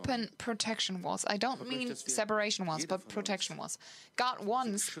 Open protection walls. I don't mean separation walls, but protection walls. God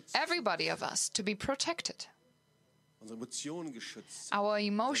wants everybody of us to be protected. Our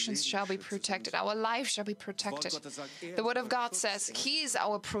emotions shall be protected. Our life shall be protected. The Word of God says He is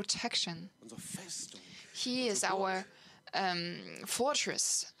our protection. He is our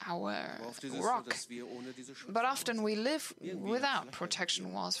fortress, our rock. But often we live without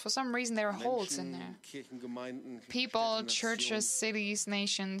protection walls. For some reason there are holes in there. People, churches, cities,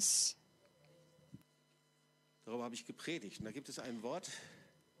 nations. Darüber habe ich gepredigt. Und da gibt es ein Wort.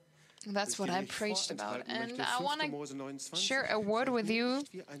 That's what I preached about. And I want to share a word with you.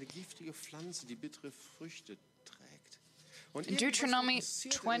 In Deuteronomy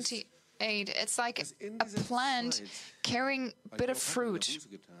 28, it's like a plant carrying bitter fruit.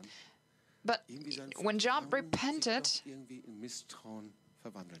 But when Job repented,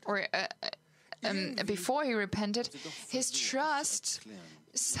 or before he repented, his trust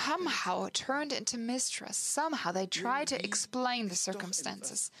somehow turned into mistrust. Somehow they tried to explain the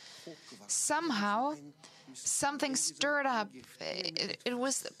circumstances. Somehow something stirred up. It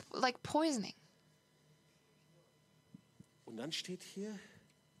was like poisoning. Und dann steht hier,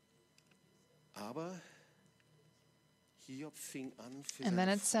 aber Hiob fing an, für And then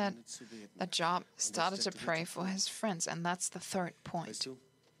seine it said Freunde zu beten. that Job started to pray for his friends, and that's the third point. Weißt du,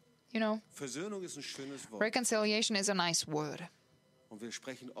 You know, Versöhnung ist ein schönes Wort. reconciliation is a nice word, Und wir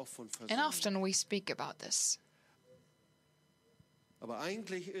sprechen oft von and Versöhnung. often we speak about this. Aber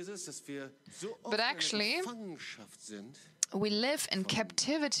eigentlich ist es, dass wir so oft But actually, in einer Gefangenschaft sind, we live in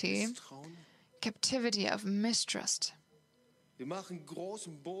captivity of mistrust. Wir machen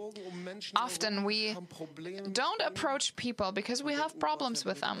großen Bogen um Menschen Often herum, we haben Probleme mit don't ihnen approach people because we have problems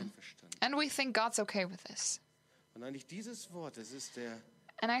with them, einverstanden. and we think God's okay with this. Und eigentlich dieses Wort, das ist der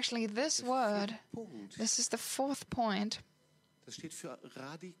And actually, this word, Punkt. this is the fourth point. Das steht für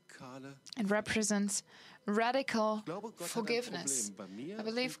radikale. It represents radical Ich glaube, Gott hat ein forgiveness. Problem bei mir I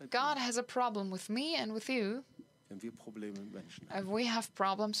believe und bei God has a problem with me and with you dir, wenn wir Probleme mit Menschen haben. if we have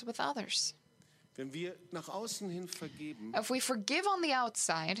problems with others. Wenn wir nach außen hin vergeben, If we forgive on the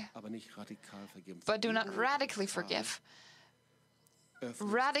outside, aber nicht radikal vergeben. but do not Vergebung radically radikal forgive,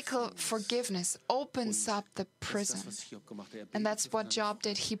 öffnet radical Gefängnis. forgiveness opens up the Das ist prison. das, was Hiob gemacht hat. Er And betete that's für what seine Job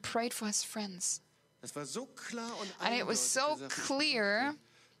did. Freunde. He prayed for his friends. Das war so klar und And it was so eindeutig, dass er clear.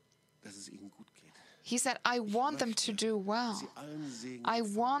 dass es ihnen gut geht. He said, I want them to do well. Sie allen Segen I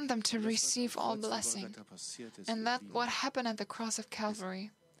empfangen. want them to Und das, was receive am all Kreuz von blessing. Golgatha passiert ist, And ihr that Lieben, what happened at the cross of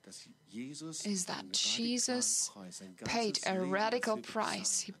Calvary dass Jesus is that einen Jesus radikalen Preis, ein paid ganzes a Leben radical dafür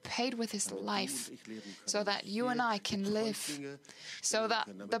price. He gezahlt hat, paid with his damit du life und ich leben können, so damit that you wir and I die can live, Täuflinge so stehen that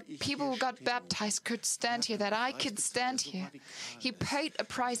können, the damit ich people hier who got stehen baptized could stand here, that I could stand here. He paid a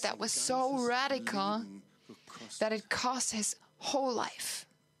price that was so radical that it cost his whole life.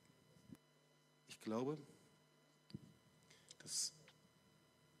 Ich glaube, dass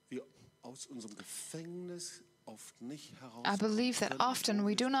wir aus unserem Gefängnis oft nicht I believe that often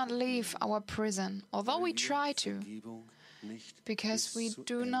we do not leave our prison, although we try to, Vergebung nicht because bis we zu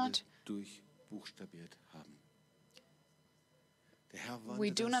do Ende not durchbuchstabiert haben. Der Herr we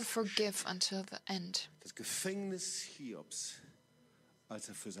wandte do not das, forgive until the end. das Gefängnis Hiobs, als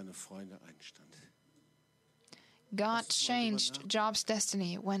er für seine Freunde einstand. God changed Job's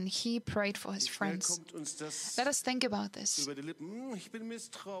destiny when he prayed for his Wie schnell friends. kommt uns das Let us think about this. über die Lippen? Ich bin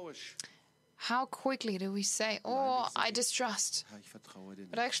misstrauisch. How quickly do we say, oh, I distrust? Herr, ich vertraue dir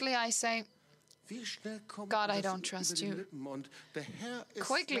But nicht. actually I say, Wie schnell kommt God, I das don't über trust die you. Lippen? Und der Herr ist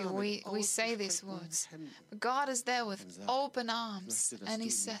quickly da mit we say these ausgestreckten words. Händen God is there with und sagt, open ich arms, möchte, dass and du he in die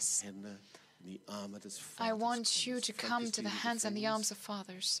says, Hände, in die Arme des I Vaters want you kommst. to Vielleicht come bist to du the im hands and the Gefängnis. arms of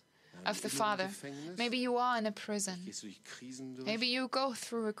fathers, Ja, of the im inneren Father. Gefängnis. Maybe you are in a prison. Gehst du durch Krisen durch? Maybe you go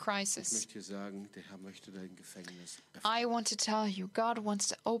through a Ich crisis. möchte dir sagen, der Herr möchte dein Gefängnis öffnen. I want to tell you, God wants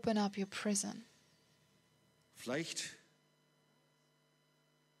to open up your prison. Vielleicht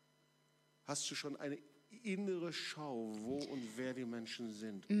hast du schon eine innere Schau, wo und wer die Menschen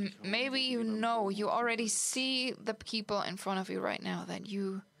sind. um dich herum, Maybe wo du you jemanden know, you beobachten already kannst. see the people in front of you right now that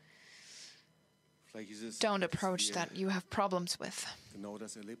you Vielleicht ist es, don't dass approach, wir that you have problems with. genau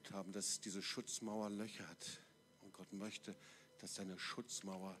das erlebt haben, dass diese Schutzmauer Löcher hat. Und Gott möchte, dass deine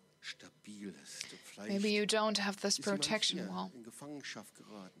Schutzmauer stabil ist. Und vielleicht Maybe you don't have this ist jemand protection hier wall. in Gefangenschaft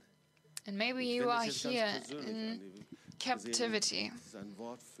geraten. And maybe Ich you wende are es jetzt here ganz persönlich in an. Wir captivity. sehen, es ist ein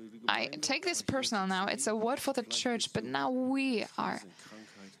Wort für die I Gemeinde, take this aber hier personal now. sitzen It's a wir. word for the Vielleicht church, bist but du now we are in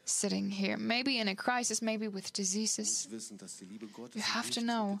Krankheit. sitting here. Maybe in a crisis, maybe with Du diseases. musst wissen, dass die Liebe Gottes You sich have nicht to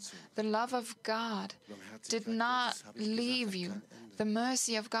know zurückgezogen the love of God hat. Die Barmherzigkeit did not Gottes, habe ich gesagt, leave hat you. kein Ende. The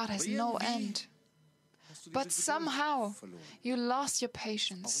mercy of God has Aber no irgendwie end. hast du diese But Geduld somehow verloren. you lost your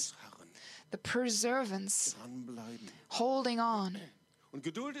patience, Ausharren, the perseverance, dranbleiben. holding on. Und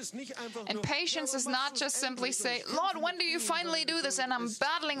Geduld ist nicht einfach And nur, patience ja, is wann not machst du es just simply endlich? say, Und ich Lord, kämpfe when do mit you ihm, weil finally do this? Geduld And I'm ist,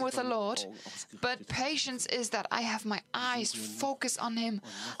 battling with the meine Lord. Augen ausgerichtet But habe. patience is that I have my eyes focused on Him.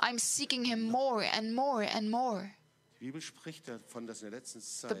 I'm seeking Him more and more and more. Die Bibel spricht davon, dass in der letzten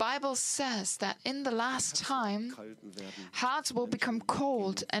The Zeit Bible says that in the last time, kalten werden. hearts will become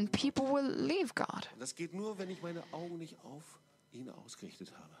cold and people will leave God. Und das geht nur, wenn ich meine Augen nicht auf ihn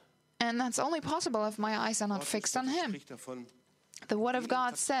ausgerichtet habe. And that's only possible if my eyes are not fixed on Him. Spricht davon, The Word of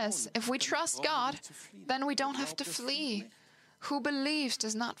God says, if we trust God, then we don't have to flee. Who believes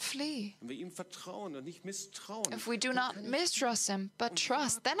does not flee. wenn wir ihm vertrauen und nicht misstrauen. If we do not mistrust Him, but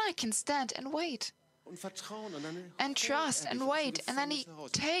trust, then I can stand and wait. and trust and wait, and then He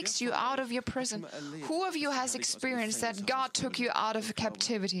takes you out of your prison. Who of you has experienced that God took you out of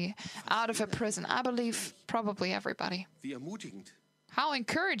captivity, out of a prison? I believe probably everybody. How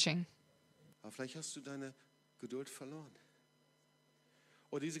encouraging.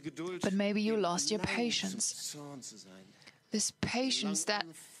 But maybe you lost your patience. This patience that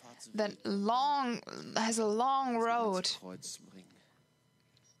has a long road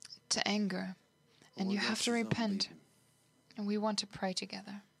to anger. And you have to repent. And we want to pray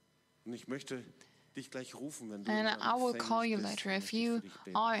together. And I will call you later. If you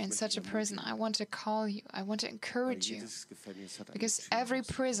are in such a prison, I want to call you. I want to encourage you. Because every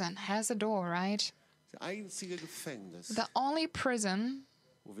prison has a door, right? The only prison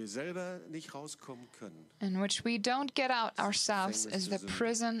in which we don't get out ourselves is the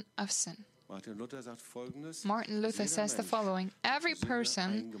prison of sin. Martin Luther says the following: every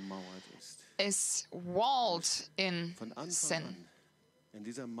person is walled in sin.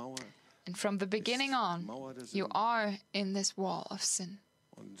 And from the beginning on, you are in this wall of sin.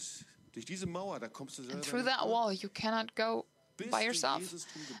 And through that wall, you cannot go by yourself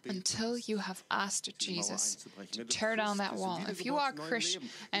until you have asked Jesus to tear down that wall. If you are Christian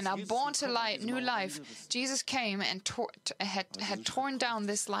and are born to new life, Jesus came and had torn down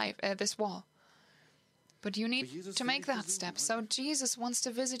this wall. But you need to make that step. So Jesus wants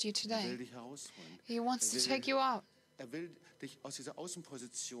to visit you today. He wants to take you out.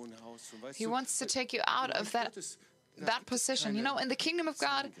 He wants to take you out of that position. You know, in the kingdom of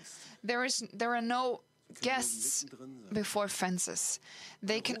God, there are no guests before fences.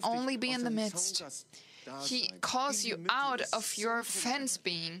 They can only be in the midst. He calls you out of your fence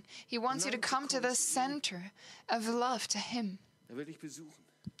being. He wants you to come to the center of love to Him.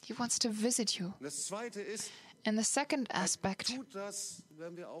 He wants to visit you. And the second aspect,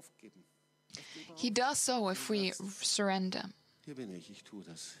 He does so if we surrender.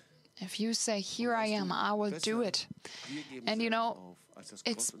 If you say, "Here I am, I will do it." And you know,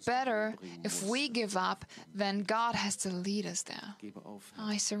 it's better if we give up than God has to lead us there.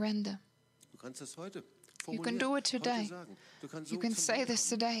 I surrender. You can do it today. You can say this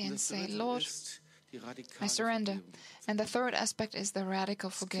today and say, "Lord, I surrender." And the third aspect is the radical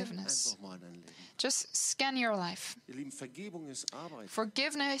forgiveness. Just scan your life.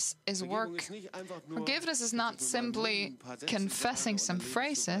 Forgiveness is work. Forgiveness is not simply confessing some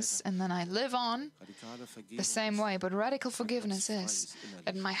phrases and then I live on the same way. But radical forgiveness is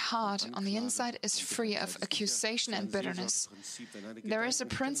that my heart on the inside is free of accusation and bitterness. There is a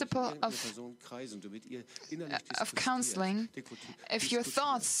principle of counseling. If your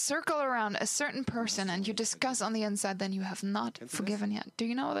thoughts circle around a certain person and you discuss on the inside, then you have not forgiven yet. Do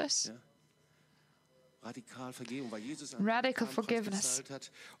you know this? Radical forgiveness.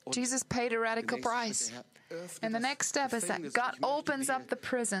 Jesus paid a radical price. And the next step is that God opens up the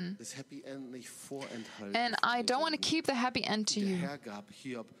prison. And I don't want to keep the happy end to you.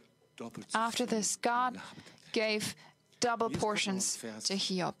 After this, God gave double portions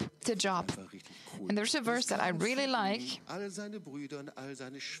to Job. And there's a verse that I really like.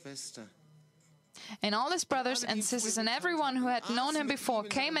 And all his brothers and sisters and everyone who had known him before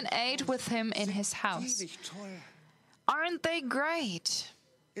came and ate with him in his house. Aren't they great?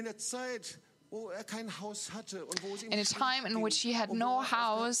 In a time in which he had no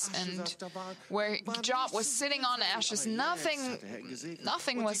house and where Job was sitting on ashes, nothing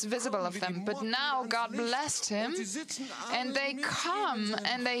was visible of them. But now God blessed him, and they come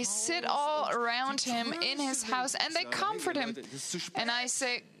and they sit all around him in his house and they comfort him. And I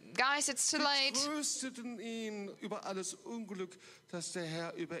say, guys, it's too late.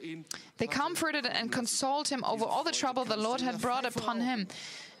 They comforted and consoled him over all the trouble the Lord had brought upon him.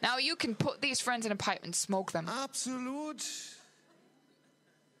 Now you can put these friends in a pipe and smoke them. Absolut.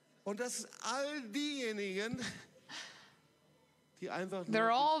 Und das all diejenigen, there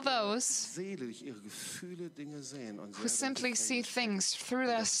are all those who simply see things through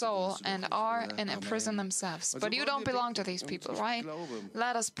their soul and are in a prison themselves. But you don't belong to these people, right?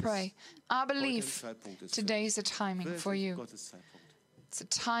 Let us pray. I believe today is a timing for you. It's a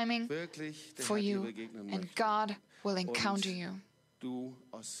timing for you, and God will encounter you.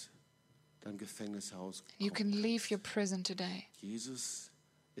 You can leave your prison today.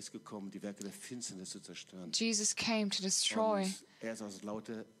 Jesus came to destroy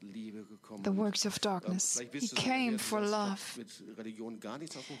the works of darkness. He came for love.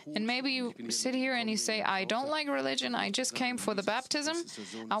 And maybe you sit here and you say, I don't like religion, I just came for the baptism.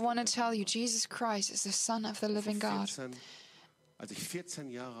 I want to tell you, Jesus Christ is the Son of the living God.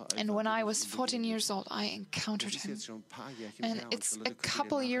 And when I was 14 years old, I encountered him. And it's a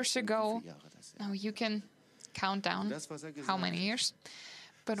couple years ago. Now you can count down how many years.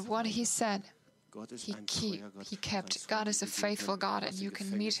 But what he said, he kept. God is a faithful God, and you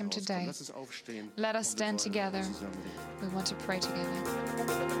can meet him today. Let us stand together. We want to pray together.